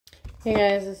Hey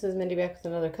guys, this is Mindy back with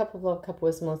another cup of love, cup of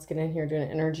wisdom. Let's get in here, doing an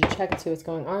energy check, see what's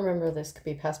going on. Remember, this could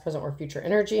be past, present, or future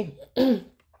energy.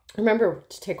 Remember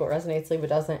to take what resonates, leave what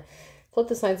doesn't. Flip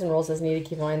the signs and rolls as needed.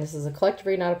 Keep in mind, this is a collective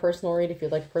read, not a personal read. If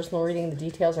you'd like a personal reading, the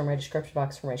details are in my description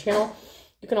box for my channel.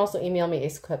 You can also email me,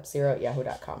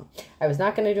 aceeclip0@yahoo.com. I was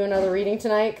not going to do another reading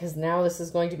tonight because now this is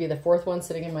going to be the fourth one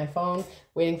sitting in my phone,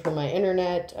 waiting for my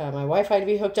internet, my Wi-Fi to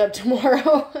be hooked up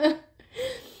tomorrow.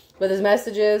 But his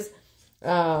messages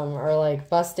are like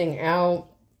busting out.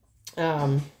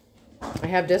 I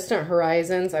have distant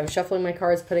horizons. I was shuffling my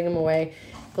cards, putting them away.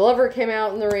 The Lover came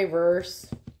out in the reverse.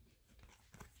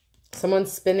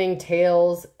 Someone's spinning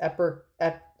tails.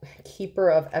 Keeper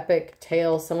of epic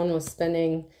tales. Someone was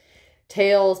spinning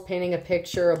tails, painting a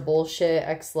picture of bullshit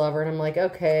ex-lover. And I'm like,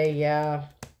 okay, yeah,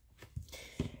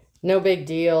 no big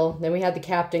deal. Then we had the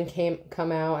Captain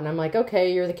come out, and I'm like,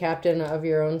 okay, you're the captain of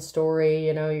your own story.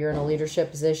 You know, you're in a leadership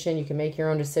position. You can make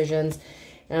your own decisions.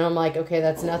 And I'm like, okay,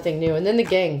 that's nothing new. And then the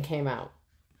Gang came out.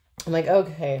 I'm like,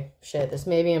 okay, shit, this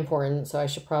may be important, so I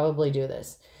should probably do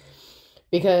this.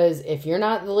 Because if you're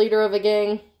not the leader of a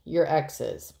gang, your ex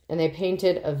is. And they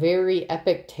painted a very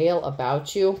epic tale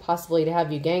about you, possibly to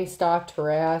have you gang stalked,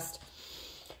 harassed,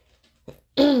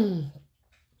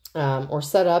 or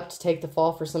set up to take the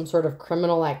fall for some sort of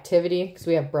criminal activity. Because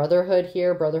we have Brotherhood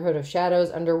here, Brotherhood of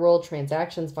Shadows, Underworld,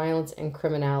 Transactions, Violence, and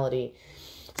Criminality.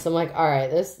 So I'm like, all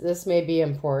right, this may be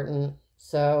important.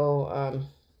 So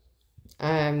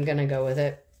I'm going to go with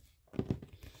it.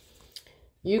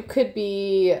 You could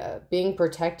be being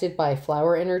protected by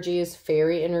flower energies,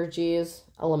 fairy energies,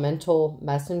 elemental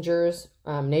messengers,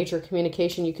 nature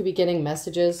communication. You could be getting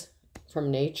messages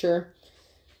from nature,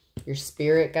 your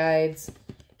spirit guides.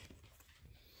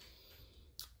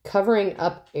 Covering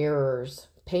up errors,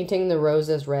 painting the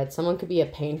roses red. Someone could be a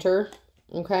painter,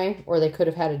 okay? Or they could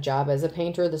have had a job as a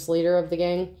painter, this leader of the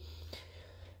gang.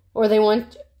 Or they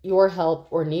want your help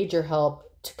or need your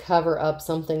help to cover up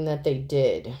something that they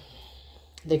did.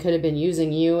 They could have been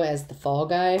using you as the fall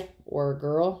guy or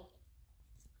girl.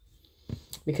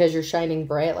 Because you're shining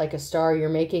bright like a star, you're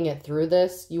making it through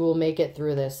this. You will make it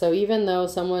through this. So even though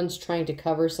someone's trying to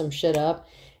cover some shit up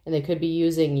and they could be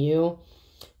using you,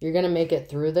 you're going to make it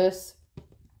through this.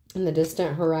 In the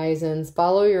distant horizons,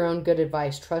 follow your own good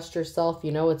advice. Trust yourself.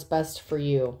 You know what's best for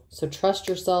you. So trust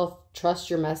yourself. Trust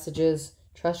your messages.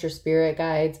 Trust your spirit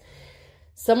guides.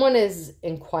 Someone is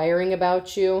inquiring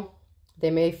about you. They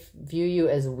may view you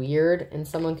as weird, and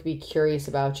someone could be curious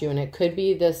about you. And it could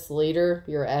be this leader,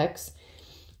 your ex,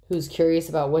 who's curious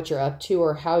about what you're up to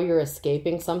or how you're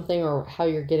escaping something or how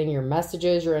you're getting your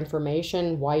messages, your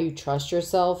information, why you trust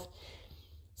yourself.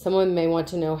 Someone may want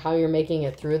to know how you're making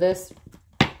it through this.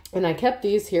 And I kept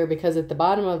these here because at the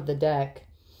bottom of the deck,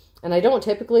 and I don't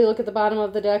typically look at the bottom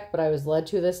of the deck, but I was led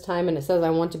to this time, and it says, I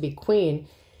want to be queen.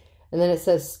 And then it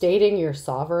says, stating your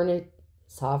sovereignty,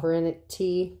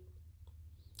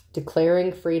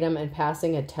 declaring freedom, and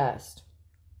passing a test.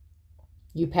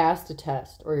 You passed a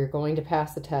test, or you're going to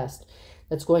pass a test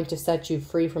that's going to set you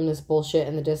free from this bullshit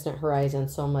in the distant horizon.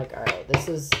 So I'm like, all right, this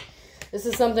is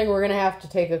something we're going to have to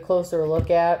take a closer look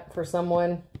at for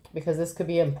someone, because this could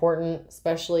be important,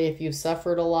 especially if you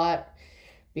suffered a lot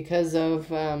because of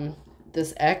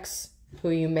this ex, who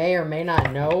you may or may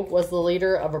not know was the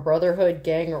leader of a brotherhood,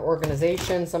 gang, or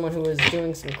organization, someone who was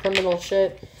doing some criminal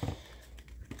shit.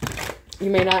 You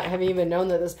may not have even known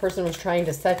that this person was trying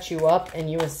to set you up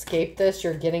and you escaped this.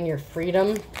 You're getting your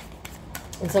freedom.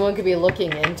 And someone could be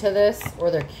looking into this, or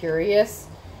they're curious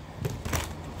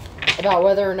about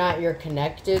whether or not you're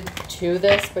connected to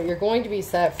this, but you're going to be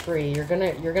set free. You're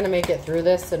gonna make it through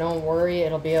this, so don't worry,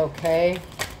 it'll be okay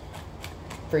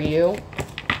for you.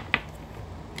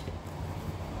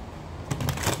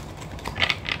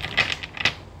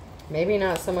 Maybe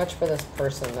not so much for this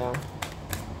person though.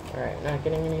 All right, not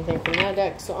getting anything from that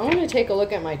deck. So I'm going to take a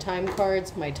look at my time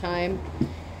cards, my time.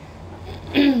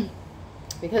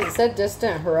 Because it said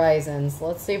distant horizons.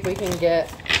 Let's see if we can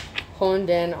get honed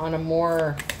in on a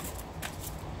more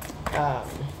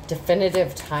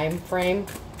definitive time frame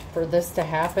for this to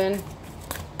happen.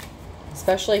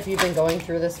 Especially if you've been going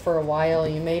through this for a while.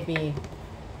 You may be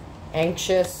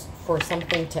anxious for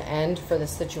something to end, for the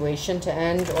situation to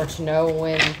end, or to know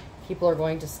when people are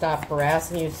going to stop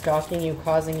harassing you, stalking you,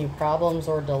 causing you problems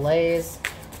or delays,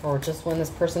 or just when this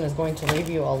person is going to leave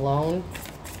you alone.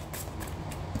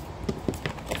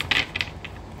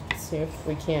 Let's see if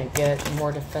we can't get a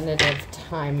more definitive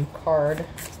time card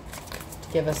to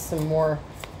give us some more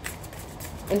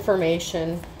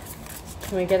information.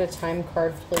 Can we get a time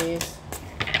card, please?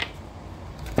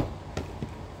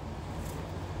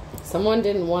 Someone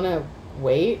didn't want to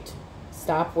wait.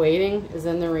 Stop waiting is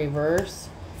in the reverse.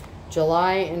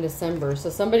 July and December. So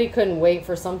somebody couldn't wait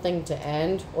for something to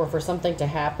end or for something to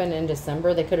happen in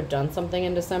December. They could have done something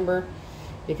in December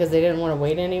because they didn't want to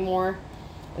wait anymore.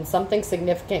 And something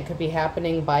significant could be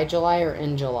happening by July or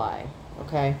in July.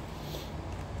 Okay.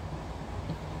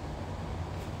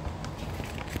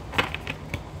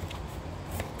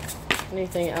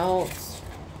 Anything else?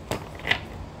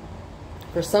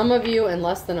 For some of you, in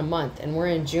less than a month. And we're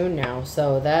in June now,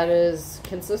 so that is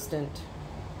consistent.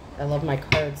 I love my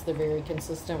cards. They're very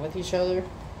consistent with each other.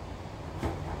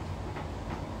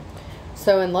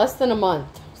 So in less than a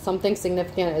month, something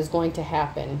significant is going to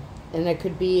happen. And it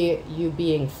could be you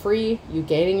being free, you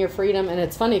gaining your freedom. And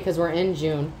it's funny because we're in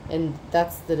June. And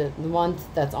that's the month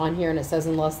that's on here. And it says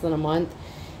in less than a month.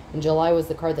 And July was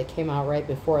the card that came out right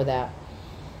before that.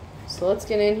 So let's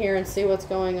get in here and see what's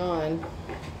going on.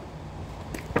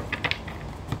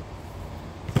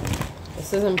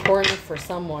 This is important for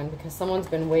someone because someone's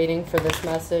been waiting for this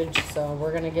message. So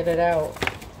we're going to get it out.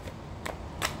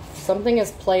 Something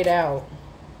is played out.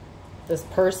 This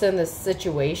person, this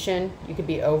situation, you could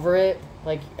be over it.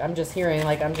 Like, I'm just hearing,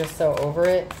 like, I'm just so over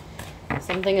it.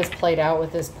 Something is played out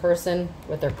with this person,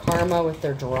 with their karma, with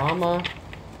their drama.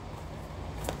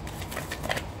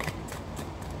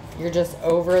 You're just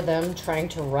over them trying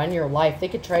to run your life. They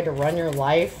could try to run your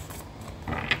life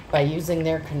by using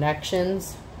their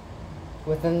connections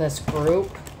within this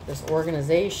group, this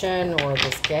organization, or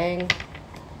this gang.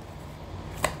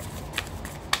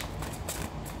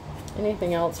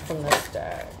 Anything else from this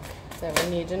deck that we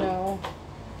need to know?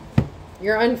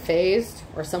 You're unfazed,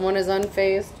 or someone is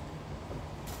unfazed,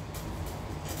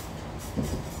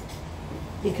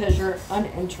 because you're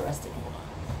uninterested.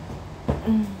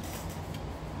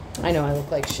 I know I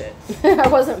look like shit. I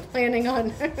wasn't planning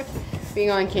on being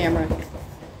on camera.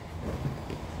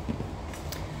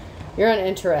 You're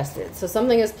uninterested. So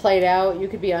something is played out. You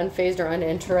could be unfazed or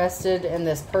uninterested in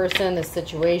this person, this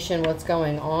situation, what's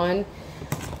going on.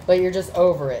 But you're just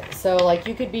over it. So, like,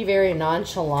 you could be very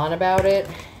nonchalant about it.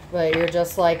 But you're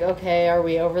just like, okay, are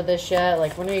we over this yet?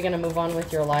 Like, when are you going to move on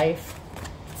with your life?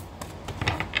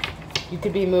 You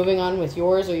could be moving on with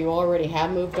yours, or you already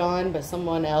have moved on, but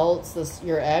someone else,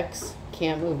 your ex,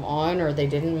 can't move on, or they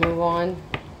didn't move on.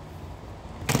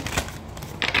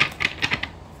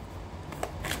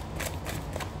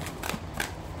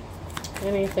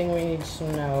 Anything we need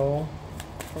to know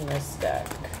from this deck?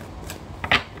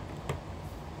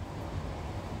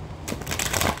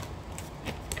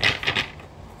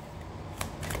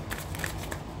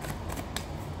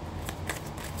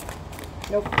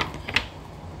 Nope.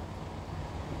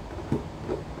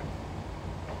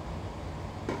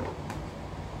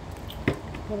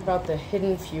 What about the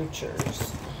hidden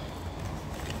futures?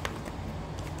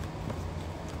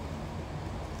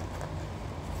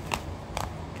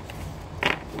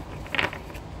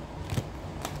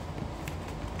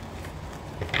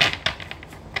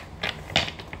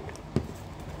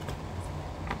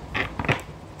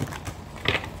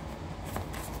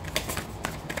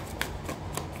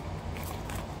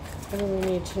 What do we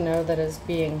need to know that is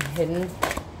being hidden?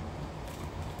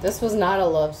 This was not a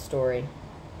love story.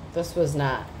 This was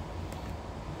not.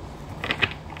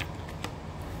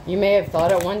 You may have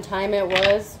thought at one time it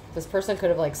was. This person could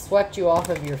have, like, swept you off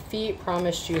of your feet,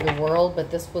 promised you the world, but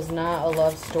this was not a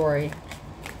love story.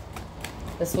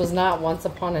 This was not once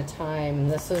upon a time.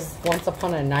 This was once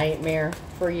upon a nightmare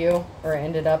for you, or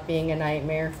ended up being a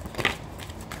nightmare.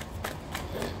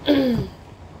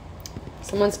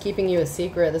 Someone's keeping you a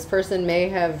secret. This person may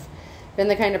have been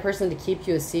the kind of person to keep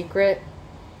you a secret,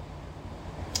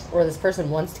 or this person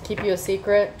wants to keep you a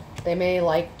secret. They may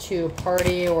like to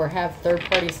party or have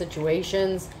third-party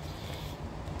situations.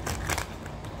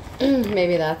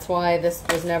 Maybe that's why this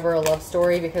was never a love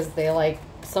story, because they, like,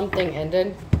 something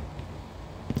ended.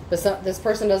 But this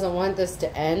person doesn't want this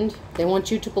to end. They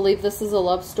want you to believe this is a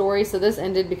love story. So this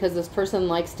ended because this person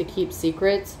likes to keep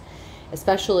secrets.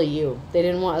 Especially you. They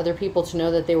didn't want other people to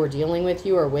know that they were dealing with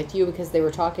you or with you, because they were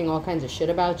talking all kinds of shit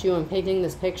about you and painting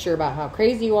this picture about how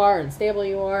crazy you are and stable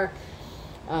you are.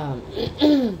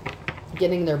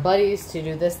 Getting their buddies to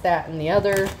do this, that, and the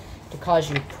other to cause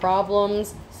you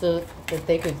problems so that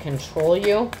they could control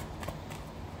you.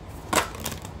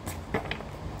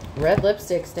 Red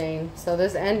lipstick stain. So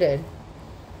this ended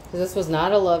because this was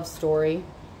not a love story.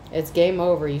 It's game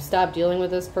over. You stop dealing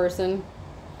with this person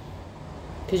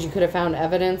because you could have found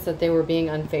evidence that they were being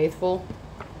unfaithful.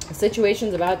 The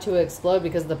situation's about to explode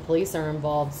because the police are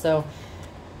involved. So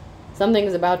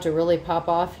something's about to really pop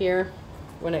off here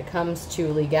when it comes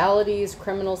to legalities,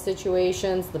 criminal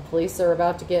situations. The police are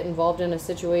about to get involved in a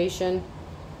situation.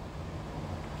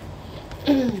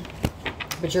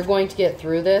 But you're going to get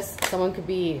through this. Someone could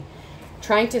be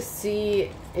trying to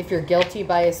see if you're guilty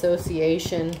by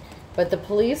association. But the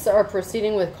police are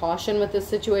proceeding with caution with this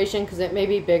situation because it may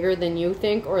be bigger than you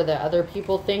think or that other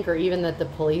people think or even that the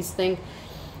police think.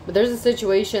 But there's a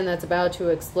situation that's about to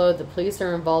explode. The police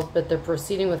are involved, but they're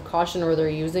proceeding with caution, or they're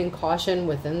using caution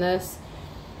within this.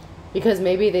 Because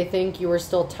maybe they think you were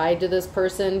still tied to this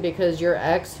person because your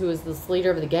ex, who is this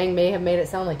leader of the gang, may have made it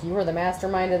sound like you were the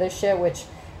mastermind of this shit, which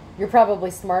you're probably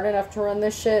smart enough to run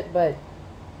this shit, but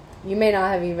you may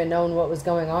not have even known what was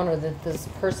going on or that this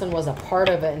person was a part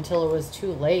of it until it was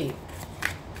too late.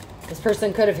 This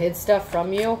person could have hid stuff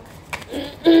from you,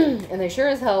 and they sure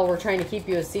as hell were trying to keep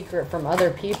you a secret from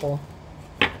other people.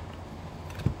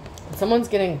 Someone's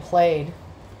getting played.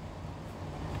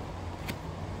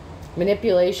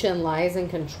 Manipulation, lies, and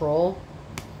control.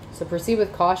 So proceed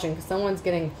with caution because someone's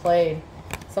getting played.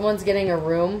 Someone's getting a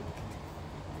room.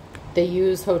 They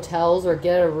use hotels or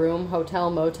get a room.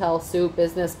 Hotel, motel, suit,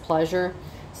 business, pleasure.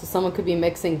 So someone could be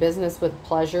mixing business with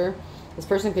pleasure. This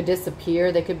person could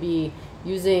disappear. They could be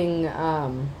using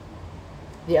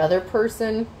the other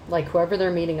person, like whoever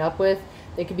they're meeting up with.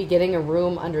 They could be getting a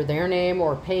room under their name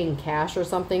or paying cash or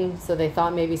something. So they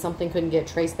thought maybe something couldn't get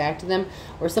traced back to them.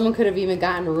 Or someone could have even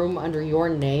gotten a room under your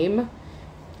name.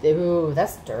 Ooh,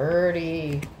 that's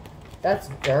dirty. That's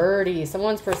dirty.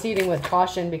 Someone's proceeding with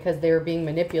caution because they were being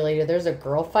manipulated. There's a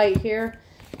girl fight here.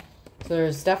 So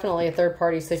there's definitely a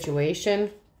third-party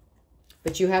situation.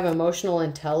 But you have emotional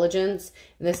intelligence.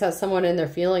 And this has someone in their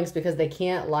feelings because they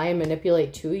can't lie and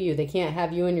manipulate to you. They can't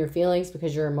have you in your feelings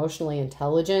because you're emotionally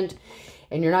intelligent.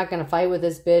 And you're not going to fight with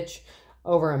this bitch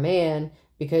over a man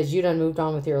because you done moved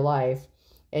on with your life.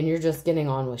 And you're just getting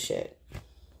on with shit.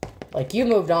 Like you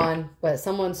moved on, but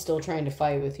someone's still trying to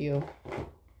fight with you.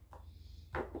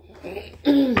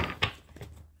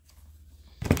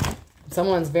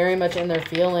 Someone's very much in their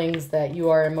feelings that you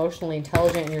are emotionally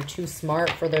intelligent and you're too smart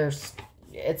for their,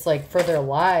 it's like for their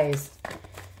lies.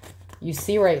 You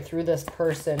see right through this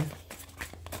person.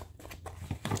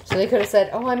 So they could have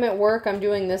said, oh, I'm at work, I'm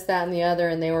doing this, that, and the other,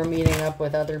 and they were meeting up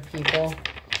with other people.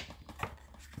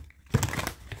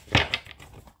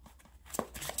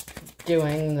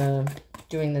 Doing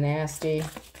the nasty.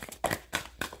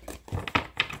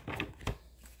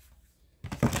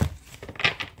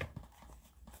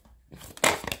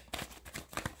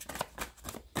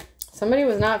 Somebody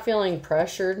was not feeling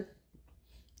pressured.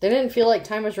 They didn't feel like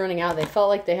time was running out. They felt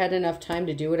like they had enough time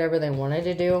to do whatever they wanted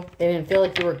to do. They didn't feel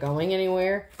like you were going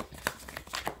anywhere.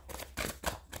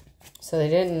 So they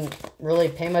didn't really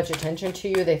pay much attention to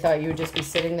you. They thought you would just be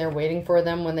sitting there waiting for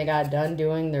them when they got done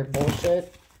doing their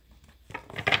bullshit.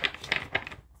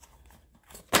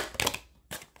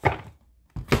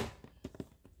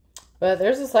 But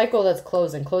there's a cycle that's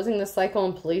closing. Closing the cycle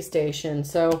in police station.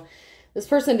 So this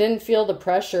person didn't feel the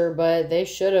pressure, but they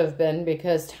should have been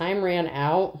because time ran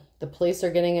out. The police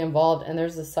are getting involved and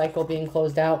there's a cycle being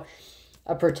closed out.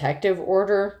 A protective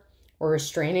order or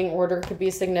restraining order could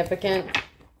be significant.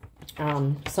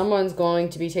 Someone's going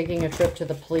to be taking a trip to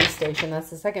the police station. That's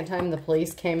the second time the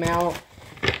police came out.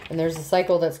 And there's a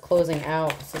cycle that's closing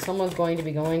out. So someone's going to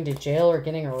be going to jail or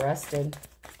getting arrested.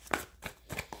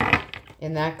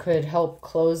 And that could help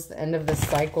close the end of the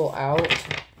cycle out.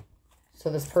 So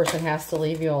this person has to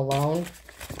leave you alone.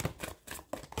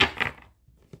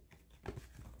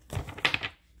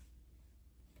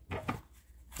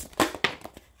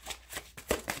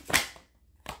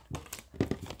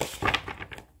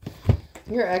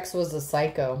 Your ex was a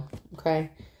psycho, okay?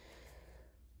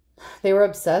 They were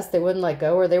obsessed. They wouldn't let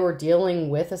go, or they were dealing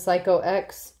with a psycho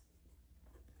ex.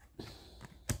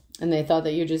 And they thought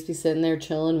that you'd just be sitting there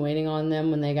chilling, waiting on them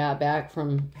when they got back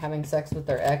from having sex with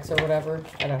their ex or whatever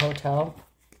at a hotel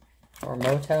or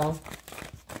motel.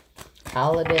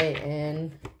 Holiday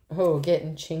Inn. Oh,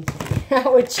 getting chinky.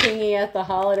 Out with Chingy at the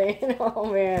Holiday Inn.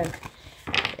 Oh, man.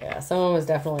 Yeah, someone was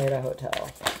definitely at a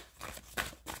hotel.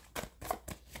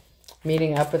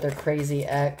 Meeting up with their crazy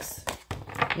ex.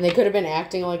 And they could have been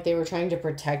acting like they were trying to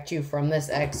protect you from this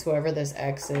ex, whoever this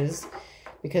ex is,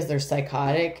 because they're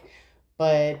psychotic.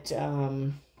 But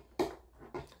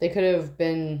they could have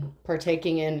been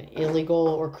partaking in illegal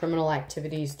or criminal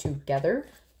activities together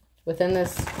within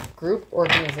this group,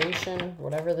 organization,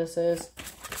 whatever this is.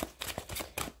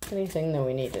 Anything that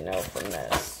we need to know from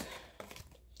this?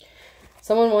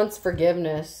 Someone wants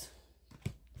forgiveness.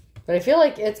 But I feel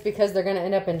like it's because they're going to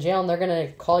end up in jail and they're going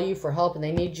to call you for help and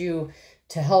they need you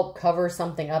to help cover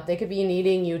something up. They could be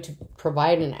needing you to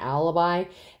provide an alibi.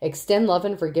 Extend love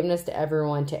and forgiveness to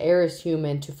everyone. To err is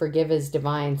human. To forgive is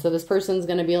divine. So this person's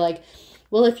going to be like,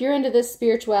 Well, if you're into this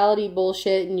spirituality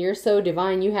bullshit and you're so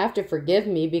divine, you have to forgive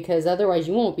me because otherwise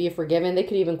you won't be forgiven. They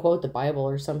could even quote the Bible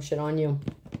or some shit on you.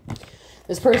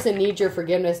 This person needs your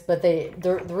forgiveness, but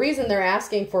the reason they're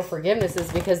asking for forgiveness is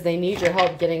because they need your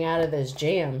help getting out of this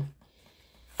jam.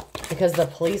 Because the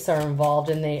police are involved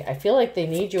and I feel like they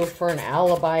need you for an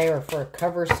alibi or for a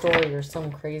cover story or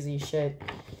some crazy shit.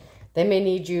 They may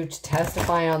need you to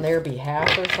testify on their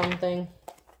behalf or something.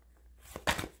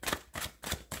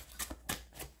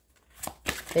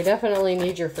 They definitely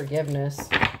need your forgiveness,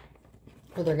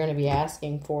 or they're going to be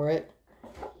asking for it.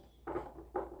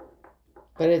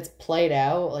 But it's played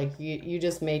out. Like, you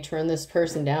just may turn this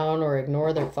person down or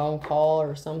ignore their phone call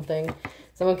or something.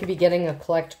 Someone could be getting a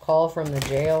collect call from the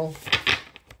jail.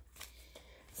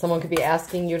 Someone could be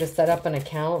asking you to set up an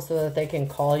account so that they can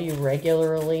call you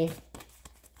regularly.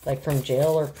 Like from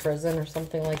jail or prison or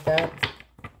something like that.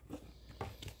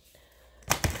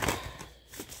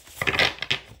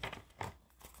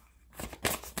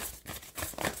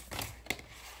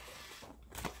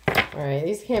 Alright,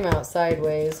 these came out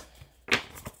sideways.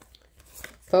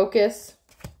 Focus,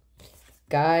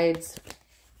 guides,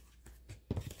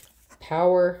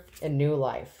 power, and new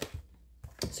life.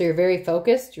 So you're very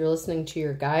focused. You're listening to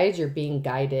your guides. You're being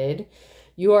guided.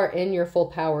 You are in your full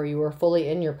power. You are fully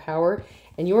in your power.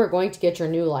 And you are going to get your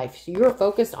new life. So you are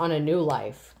focused on a new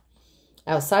life.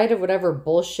 Outside of whatever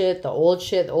bullshit, the old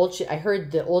shit. I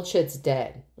heard the old shit's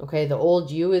dead. Okay, the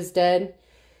old you is dead.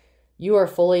 You are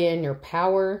fully in your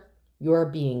power. You are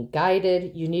being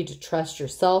guided. You need to trust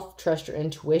yourself, trust your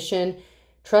intuition,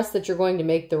 trust that you're going to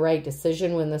make the right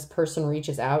decision when this person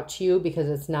reaches out to you, because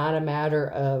it's not a matter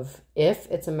of if,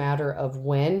 it's a matter of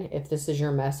when. If this is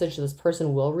your message, this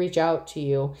person will reach out to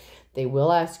you. They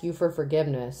will ask you for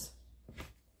forgiveness,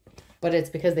 but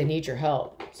it's because they need your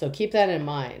help. So keep that in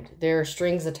mind. There are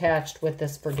strings attached with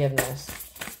this forgiveness.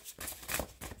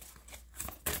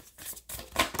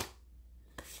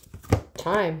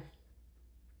 Time.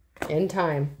 In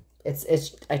time.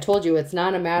 I told you, it's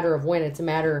not a matter of when, it's a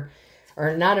matter,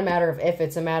 or not a matter of if,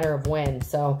 it's a matter of when.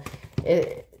 So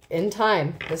in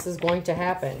time, this is going to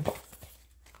happen.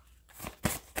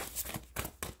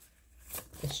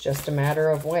 It's just a matter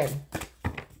of when.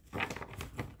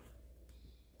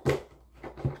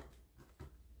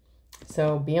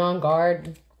 So be on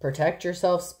guard, protect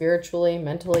yourself spiritually,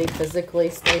 mentally, physically,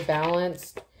 stay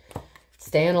balanced,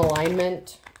 stay in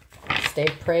alignment, stay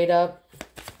prayed up.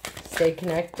 Stay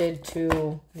connected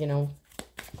to, you know,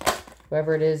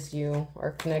 whoever it is you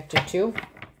are connected to.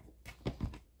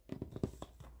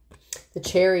 The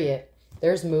Chariot.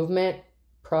 There's movement,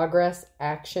 progress,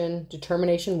 action,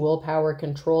 determination, willpower,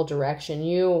 control, direction.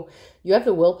 You have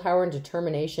the willpower and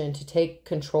determination to take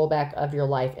control back of your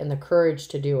life and the courage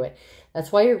to do it.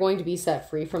 That's why you're going to be set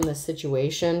free from this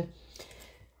situation.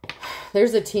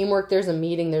 There's a teamwork, there's a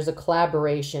meeting, there's a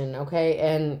collaboration, okay?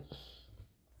 And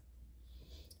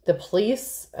the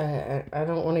police, I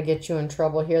don't want to get you in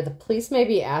trouble here. The police may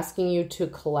be asking you to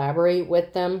collaborate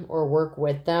with them or work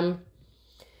with them.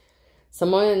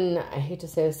 Someone, I hate to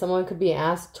say this, someone could be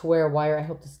asked to wear a wire. I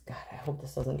hope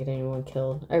this doesn't get anyone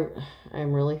killed.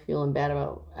 I'm really feeling bad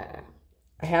about,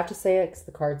 I have to say it because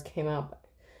the cards came out. But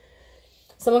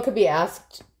someone could be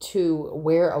asked to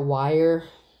wear a wire,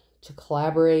 to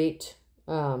collaborate,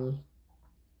 to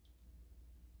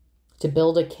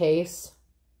build a case.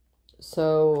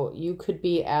 So you could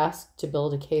be asked to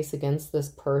build a case against this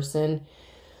person.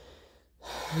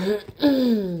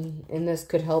 And this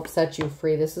could help set you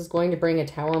free. This is going to bring a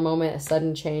Tower moment, a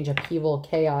sudden change, upheaval,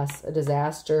 chaos, a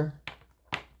disaster.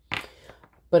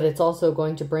 But it's also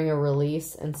going to bring a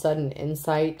release and sudden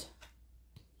insight.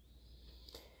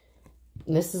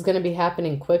 And this is going to be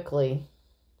happening quickly.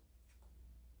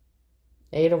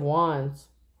 Eight of Wands.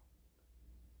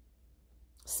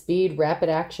 Speed, rapid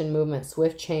action, movement,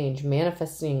 swift change,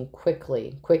 manifesting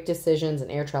quickly, quick decisions,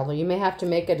 and air travel. You may have to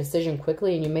make a decision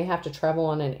quickly, and you may have to travel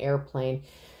on an airplane.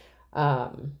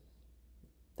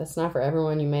 That's not for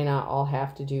everyone. You may not all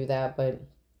have to do that, but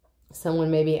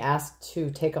someone may be asked to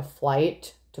take a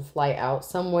flight, to fly out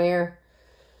somewhere.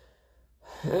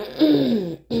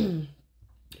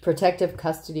 Protective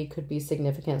custody could be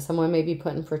significant. Someone may be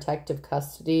put in protective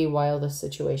custody while the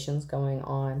situation's going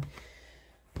on.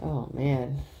 Oh,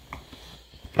 man.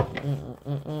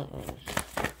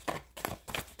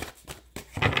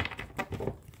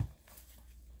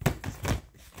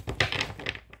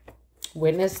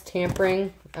 Witness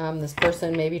tampering. This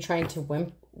person may be trying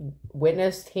to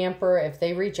witness tamper. If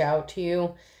they reach out to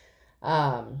you,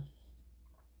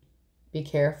 be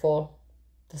careful.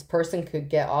 This person could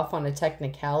get off on a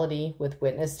technicality with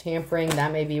witness tampering.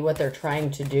 That may be what they're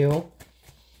trying to do.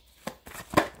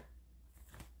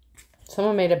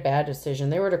 Someone made a bad decision.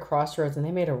 They were at a crossroads and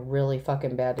they made a really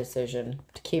fucking bad decision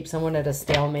to keep someone at a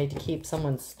stalemate, to keep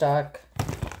someone stuck.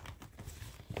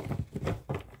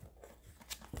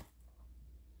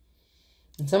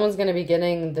 And someone's going to be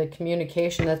getting the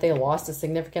communication that they lost a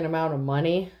significant amount of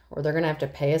money, or they're going to have to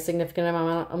pay a significant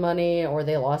amount of money, or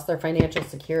they lost their financial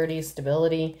security,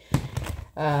 stability.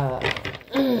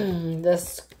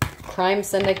 This crime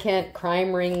syndicate,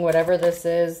 crime ring, whatever this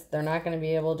is, they're not going to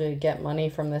be able to get money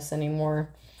from this anymore.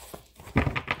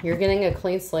 You're getting a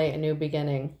clean slate, a new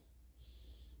beginning.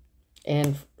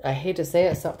 And I hate to say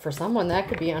it, for someone that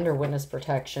could be under witness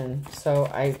protection. So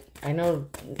I know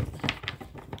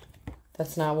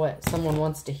that's not what someone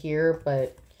wants to hear,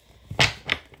 but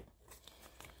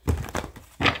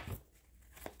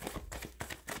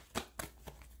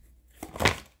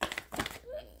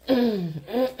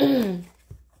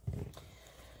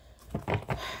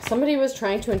somebody was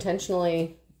trying to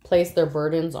intentionally place their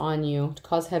burdens on you, to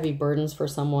cause heavy burdens for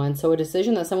someone. So a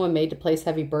decision that someone made to place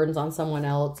heavy burdens on someone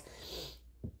else,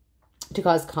 to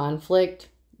cause conflict.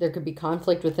 There could be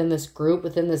conflict within this group,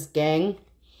 within this gang,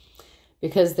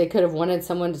 because they could have wanted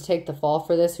someone to take the fall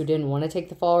for this who didn't want to take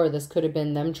the fall, or this could have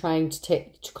been them trying to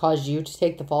cause you to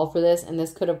take the fall for this, and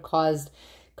this could have caused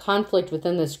conflict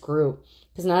within this group,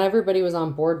 because not everybody was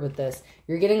on board with this.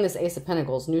 You're getting this Ace of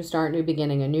Pentacles, new start, new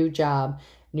beginning, a new job,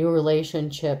 new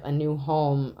relationship, a new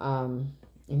home,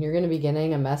 and you're going to be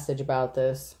getting a message about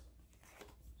this.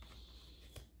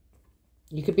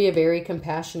 You could be a very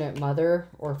compassionate mother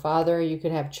or father. You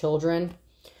could have children.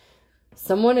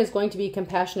 Someone is going to be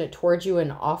compassionate towards you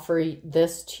and offer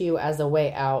this to you as a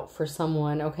way out for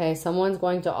someone, okay? Someone's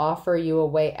going to offer you a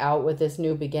way out with this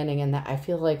new beginning, and that I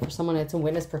feel like for someone it's in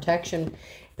witness protection.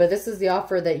 But this is the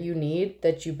offer that you need,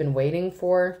 that you've been waiting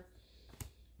for.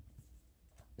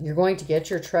 You're going to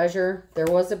get your treasure. There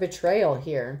was a betrayal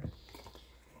here.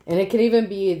 And it could even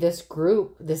be this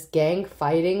group, this gang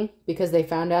fighting because they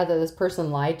found out that this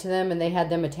person lied to them, and they had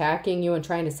them attacking you and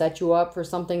trying to set you up for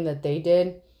something that they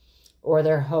did. Or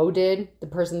their hoe did, the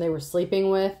person they were sleeping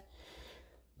with.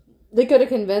 They could have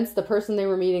convinced the person they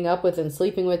were meeting up with and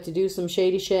sleeping with to do some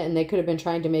shady shit, and they could have been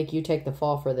trying to make you take the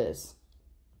fall for this.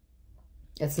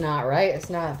 It's not right. It's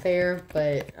not fair,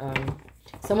 but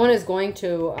someone is going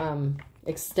to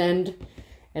extend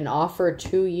an offer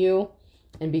to you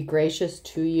and be gracious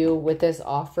to you with this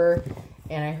offer.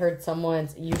 And I heard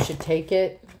someone's, you should take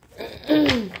it.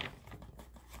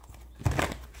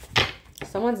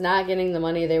 Someone's not getting the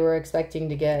money they were expecting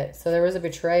to get. So there was a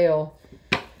betrayal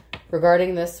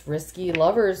regarding this risky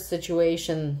lovers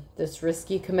situation, this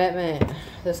risky commitment,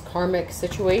 this karmic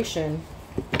situation.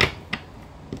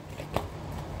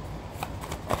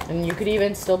 And you could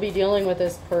even still be dealing with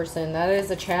this person. That is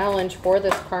a challenge for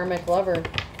this karmic lover.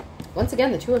 Once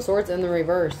again, the Two of Swords in the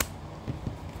reverse.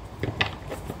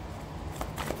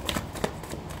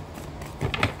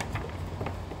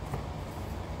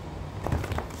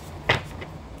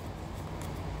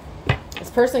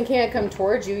 Person can't come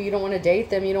towards you. You don't want to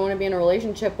date them. You don't want to be in a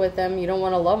relationship with them. You don't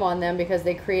want to love on them because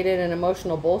they created an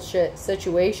emotional bullshit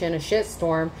situation, a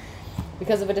shitstorm,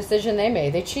 because of a decision they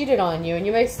made. They cheated on you, and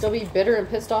you may still be bitter and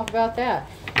pissed off about that.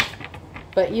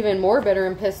 But even more bitter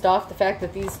and pissed off the fact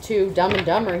that these two Dumb and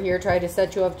Dumber here tried to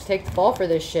set you up to take the fall for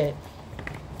this shit.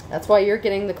 That's why you're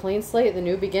getting the clean slate, the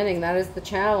new beginning. That is the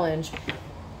challenge.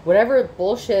 Whatever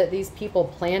bullshit these people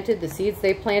planted, the seeds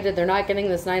they planted, they're not getting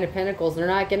this Nine of Pentacles. They're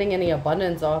not getting any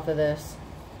abundance off of this.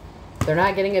 They're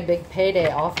not getting a big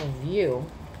payday off of you.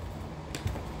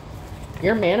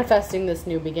 You're manifesting this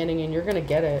new beginning, and you're going to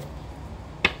get it.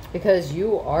 Because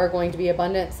you are going to be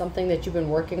abundant, something that you've been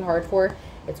working hard for.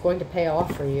 It's going to pay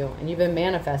off for you. And you've been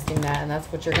manifesting that, and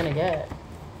that's what you're going to get.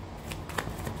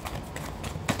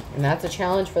 And that's a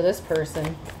challenge for this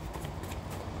person.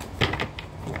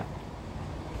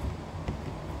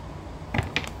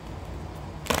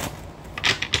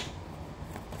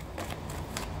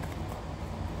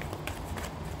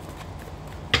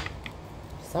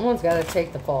 Someone's got to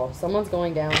take the fall. Someone's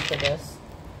going down for this.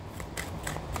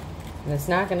 And it's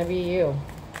not going to be you.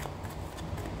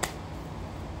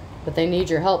 But they need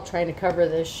your help trying to cover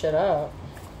this shit up.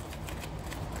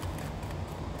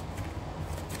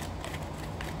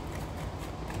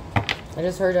 I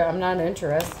just heard I'm not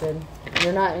interested.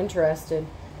 You're not interested.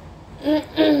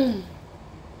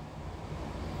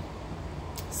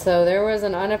 So there was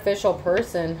an unofficial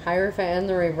person, Hierophant in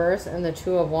the reverse, and the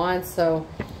Two of Wands. So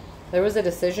there was a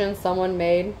decision someone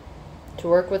made to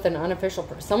work with an unofficial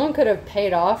person. Someone could have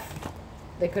paid off.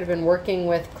 They could have been working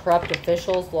with corrupt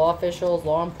officials, law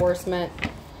enforcement.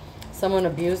 Someone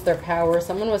abused their power.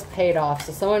 Someone was paid off.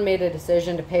 So someone made a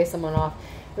decision to pay someone off.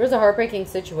 There was a heartbreaking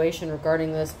situation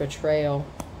regarding this betrayal.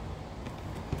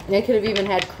 They could have even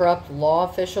had corrupt law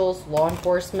officials, law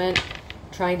enforcement,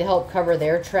 trying to help cover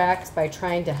their tracks by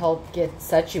trying to help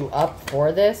set you up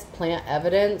for this, plant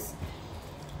evidence.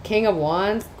 King of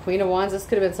Wands, Queen of Wands, this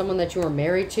could have been someone that you were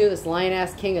married to. This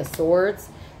lion-ass King of Swords,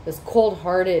 this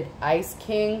cold-hearted Ice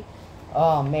King.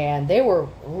 Oh, man, they were...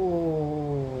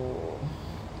 Ooh.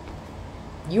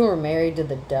 You were married to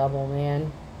the devil,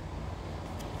 man.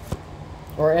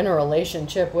 Or in a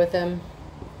relationship with him.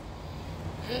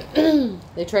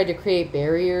 They tried to create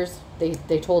barriers.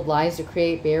 They told lies to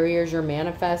create barriers. You're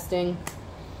manifesting.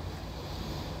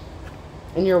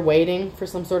 And you're waiting for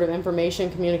some sort of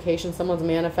information, communication. Someone's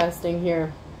manifesting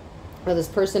here. Or this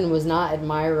person was not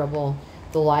admirable.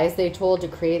 The lies they told to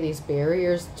create these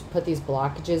barriers, to put these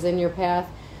blockages in your path,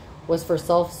 was for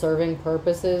self-serving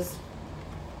purposes.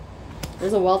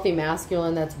 There's a wealthy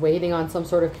masculine that's waiting on some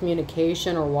sort of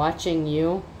communication or watching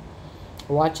you.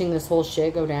 Or watching this whole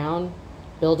shit go down.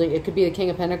 Building, it could be the King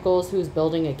of Pentacles who's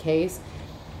building a case.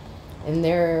 And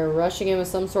they're rushing in with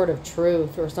some sort of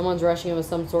truth. Or someone's rushing in with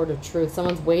some sort of truth.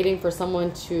 Someone's waiting for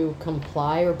someone to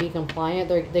comply or be compliant.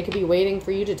 They could be waiting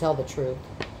for you to tell the truth.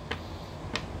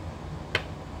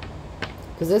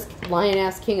 Because this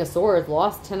lion-ass King of Swords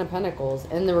lost 10 of Pentacles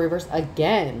in the reverse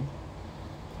again.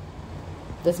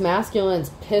 This masculine's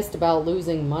pissed about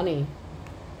losing money.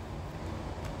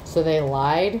 So they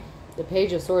lied. The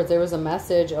Page of Swords, there was a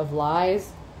message of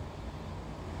lies.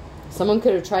 Someone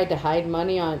could have tried to hide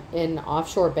money in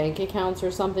offshore bank accounts or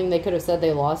something. They could have said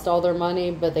they lost all their money,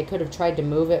 but they could have tried to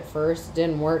move it first. It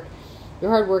didn't work.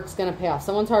 Your hard work is going to pay off.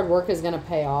 Someone's hard work is going to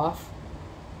pay off.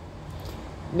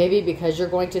 Maybe because you're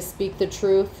going to speak the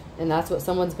truth, and that's what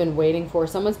someone's been waiting for.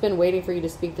 Someone's been waiting for you to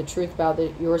speak the truth about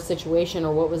your situation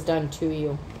or what was done to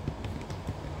you.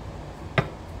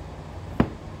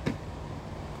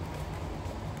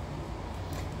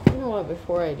 You know what?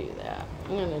 Before I do that,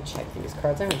 I'm going to check these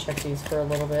cards. I'm going to check these for a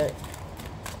little bit.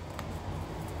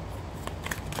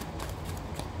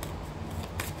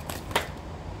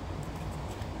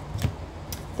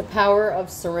 The power of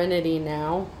serenity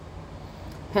now.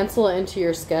 Pencil it into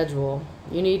your schedule.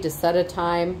 You need to set a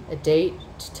time, a date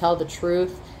to tell the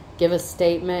truth, give a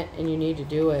statement, and you need to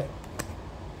do it.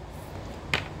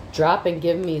 Drop and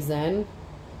give me Zen.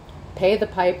 Pay the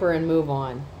piper and move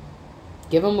on.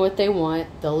 Give them what they want.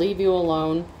 They'll leave you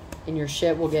alone, and your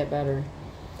shit will get better.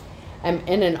 I'm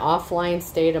in an offline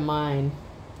state of mind.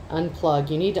 Unplug.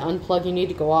 You need to unplug. You need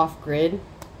to go off grid.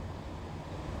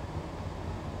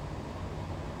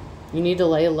 You need to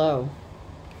lay low.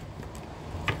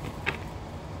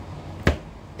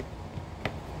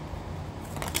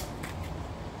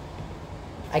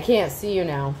 I can't see you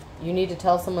now. You need to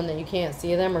tell someone that you can't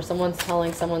see them, or someone's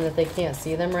telling someone that they can't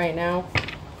see them right now.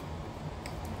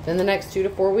 In the next 2 to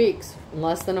 4 weeks, in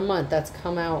less than a month, that's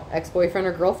come out. Ex-boyfriend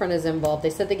or girlfriend is involved. They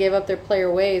said they gave up their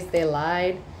player ways. They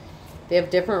lied. They have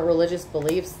different religious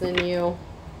beliefs than you.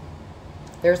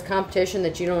 There's competition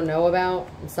that you don't know about.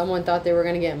 And someone thought they were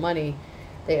going to get money.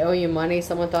 They owe you money.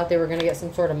 Someone thought they were going to get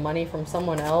some sort of money from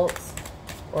someone else.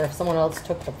 Or if someone else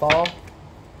took the fall.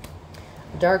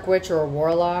 Dark witch or a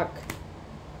warlock.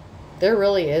 There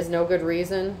really is no good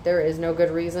reason. There is no good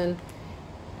reason.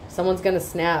 Someone's going to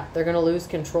snap. They're going to lose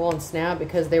control and snap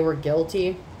because they were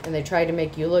guilty and they tried to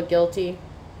make you look guilty.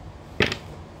 It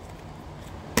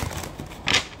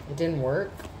didn't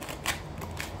work.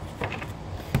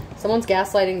 Someone's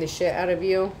gaslighting the shit out of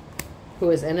you who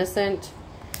is innocent.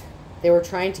 They were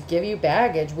trying to give you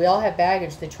baggage. We all have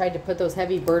baggage. They tried to put those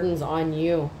heavy burdens on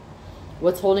you.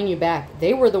 What's holding you back?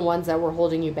 They were the ones that were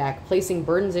holding you back, placing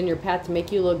burdens in your path to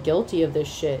make you look guilty of this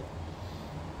shit.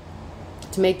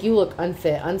 To make you look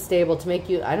unfit, unstable, to make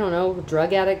you, I don't know,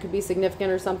 drug addict could be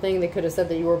significant or something. They could have said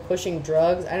that you were pushing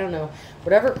drugs. I don't know.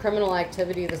 Whatever criminal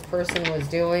activity this person was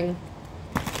doing.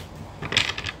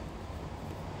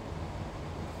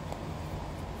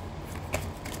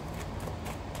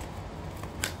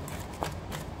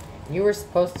 You were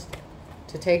supposed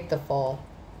to take the fall.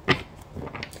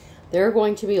 There are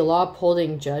going to be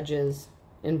law-upholding judges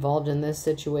involved in this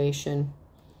situation.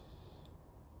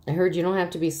 I heard you don't have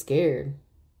to be scared.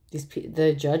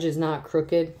 The judge is not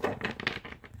crooked.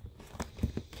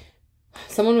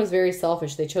 Someone was very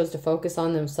selfish. They chose to focus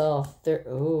on themselves.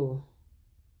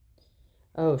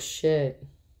 Oh, shit.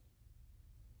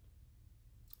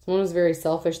 Someone was very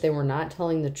selfish. They were not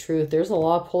telling the truth. There's a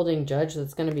law-upholding judge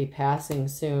that's going to be passing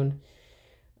soon.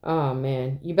 Oh,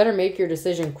 man. You better make your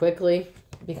decision quickly,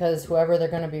 because whoever they're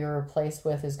going to be replaced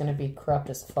with is going to be corrupt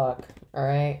as fuck. All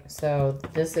right? So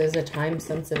this is a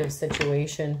time-sensitive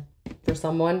situation for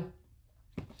someone.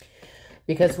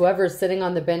 Because whoever's sitting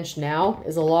on the bench now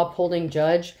is a law-upholding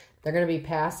judge. They're going to be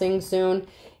passing soon,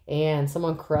 and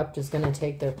someone corrupt is going to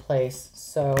take their place.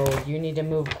 So you need to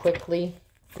move quickly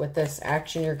with this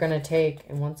action you're going to take.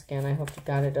 And once again, I hope to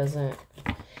God it doesn't...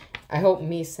 I hope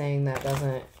me saying that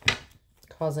doesn't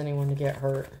cause anyone to get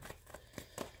hurt.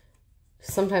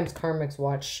 Sometimes karmics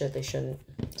watch shit they shouldn't.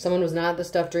 Someone who's not the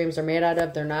stuff dreams are made out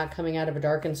of. They're not coming out of a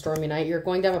dark and stormy night. You're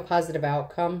going to have a positive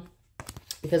outcome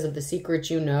because of the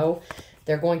secrets you know.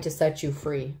 They're going to set you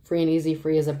free. Free and easy,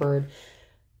 free as a bird.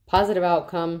 Positive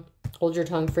outcome. Hold your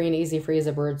tongue, free and easy, free as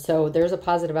a bird. So there's a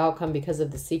positive outcome because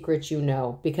of the secrets you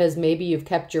know. Because maybe you've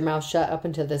kept your mouth shut up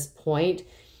until this point.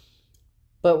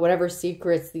 But whatever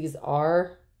secrets these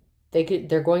are,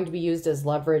 they're going to be used as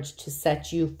leverage to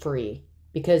set you free.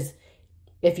 Because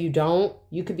if you don't,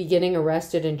 you could be getting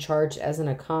arrested and charged as an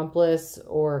accomplice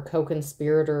or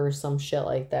co-conspirator or some shit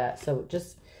like that. So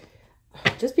just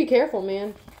be careful,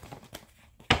 man.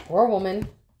 Or woman.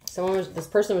 This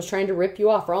person was trying to rip you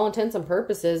off. For all intents and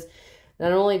purposes,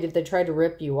 not only did they try to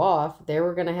rip you off, they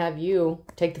were going to have you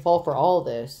take the fall for all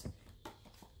this.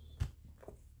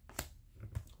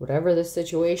 Whatever this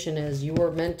situation is, you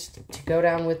were meant to go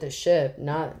down with the ship,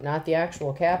 not the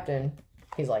actual captain.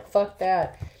 He's like, fuck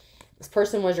that. This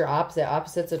person was your opposite.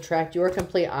 Opposites attract. You are a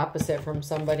complete opposite from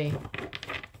somebody.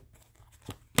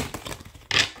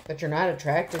 But you're not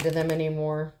attracted to them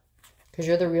anymore. Because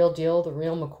you're the real deal, the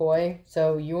real McCoy.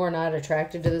 So you are not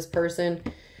attracted to this person.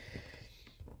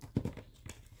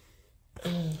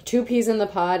 2 peas in the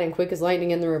pod and quick as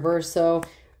lightning in the reverse. So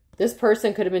this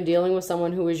person could have been dealing with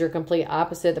someone who was your complete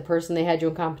opposite. The person they had you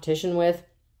in competition with.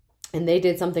 And they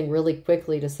did something really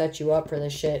quickly to set you up for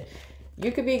this shit.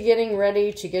 You could be getting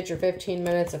ready to get your 15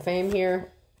 minutes of fame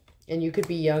here. And you could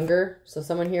be younger. So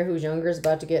someone here who's younger is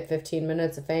about to get 15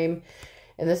 minutes of fame.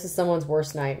 And this is someone's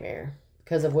worst nightmare.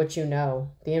 Because of what you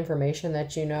know. The information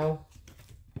that you know.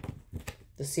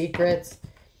 The secrets.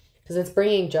 Because it's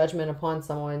bringing judgment upon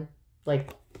someone.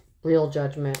 Like, real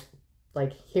judgment.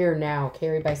 Like, here now.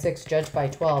 Carried by 6, judged by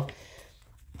 12.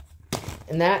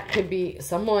 And that could be...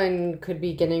 Someone could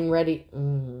be getting ready...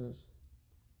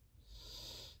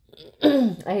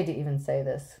 I hate to even say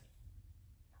this.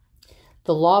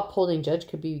 The law-upholding judge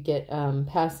could be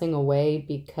passing away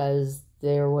because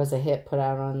there was a hit put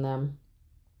out on them.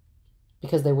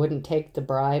 Because they wouldn't take the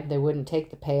bribe. They wouldn't take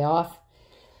the payoff.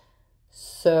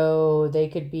 So they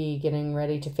could be getting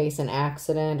ready to face an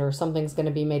accident. Or something's going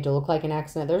to be made to look like an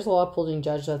accident. There's a law-upholding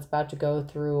judge that's about to go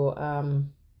through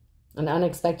an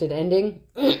unexpected ending.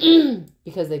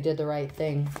 Because they did the right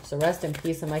thing. So rest in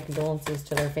peace and my condolences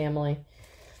to their family.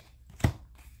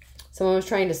 Someone was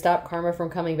trying to stop karma from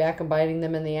coming back and biting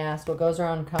them in the ass. What goes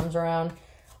around comes around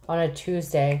on a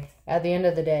Tuesday. At the end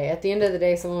of the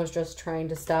day, someone was just trying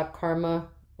to stop karma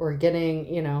or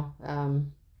getting, you know,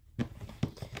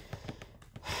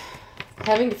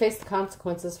 having to face the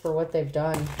consequences for what they've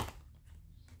done.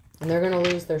 And they're going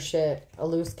to lose their shit. A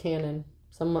loose cannon.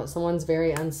 Someone's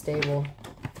very unstable.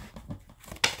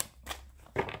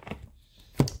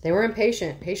 They were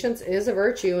impatient. Patience is a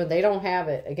virtue, and they don't have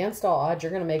it. Against all odds,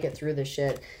 you're going to make it through this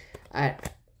shit.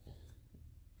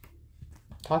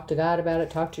 Talk to God about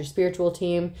it. Talk to your spiritual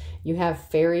team. You have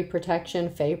fairy protection,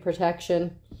 fae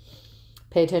protection.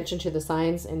 Pay attention to the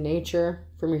signs in nature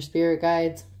from your spirit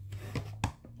guides.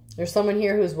 There's someone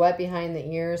here who's wet behind the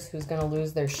ears who's going to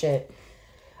lose their shit.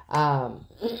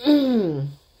 It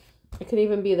could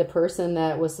even be the person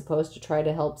that was supposed to try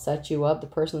to help set you up, the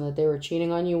person that they were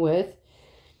cheating on you with.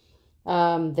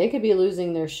 They could be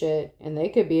losing their shit, and they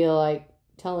could be like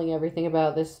telling everything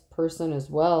about this person as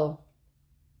well.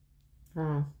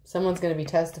 Someone's going to be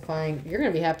testifying. You're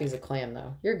going to be happy as a clam,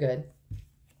 though. You're good.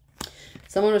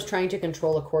 Someone was trying to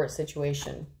control a court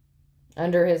situation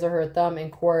under his or her thumb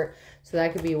in court. So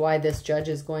that could be why this judge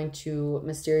is going to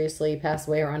mysteriously pass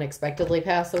away or unexpectedly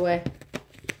pass away.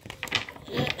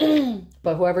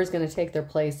 But whoever's going to take their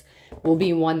place will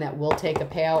be one that will take a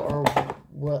payout or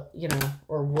will, you know,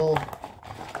 or will,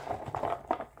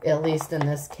 at least in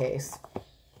this case.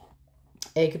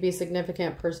 A could be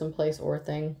significant person, place, or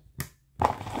thing.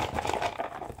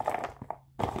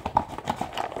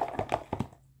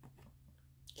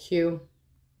 Q.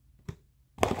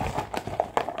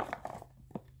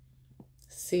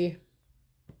 C.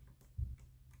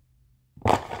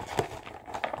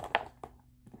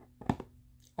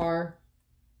 R.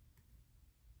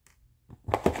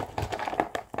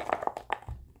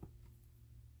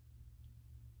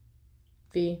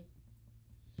 V.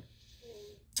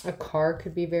 A car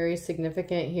could be very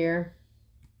significant here.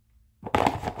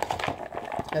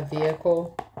 A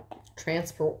vehicle.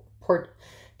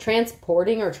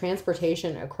 Transporting or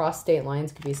transportation across state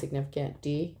lines could be significant.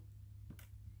 D.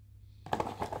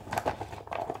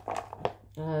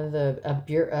 DMV,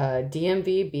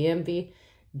 BMV,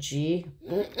 G.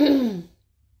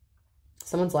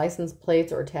 Someone's license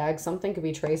plates or tags. Something could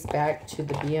be traced back to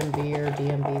the BMV or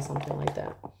DMV, something like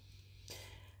that.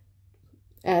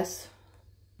 S.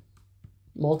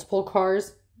 Multiple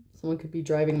cars. Someone could be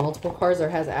driving multiple cars or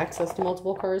has access to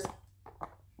multiple cars.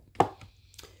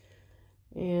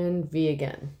 And V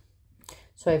again.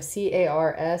 So I have C, A,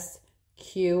 R, S,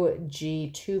 Q, G,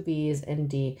 2 V's, and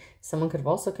D. Someone could have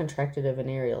also contracted a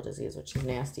venereal disease, which is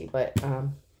nasty. But,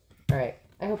 all right.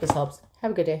 I hope this helps.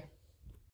 Have a good day.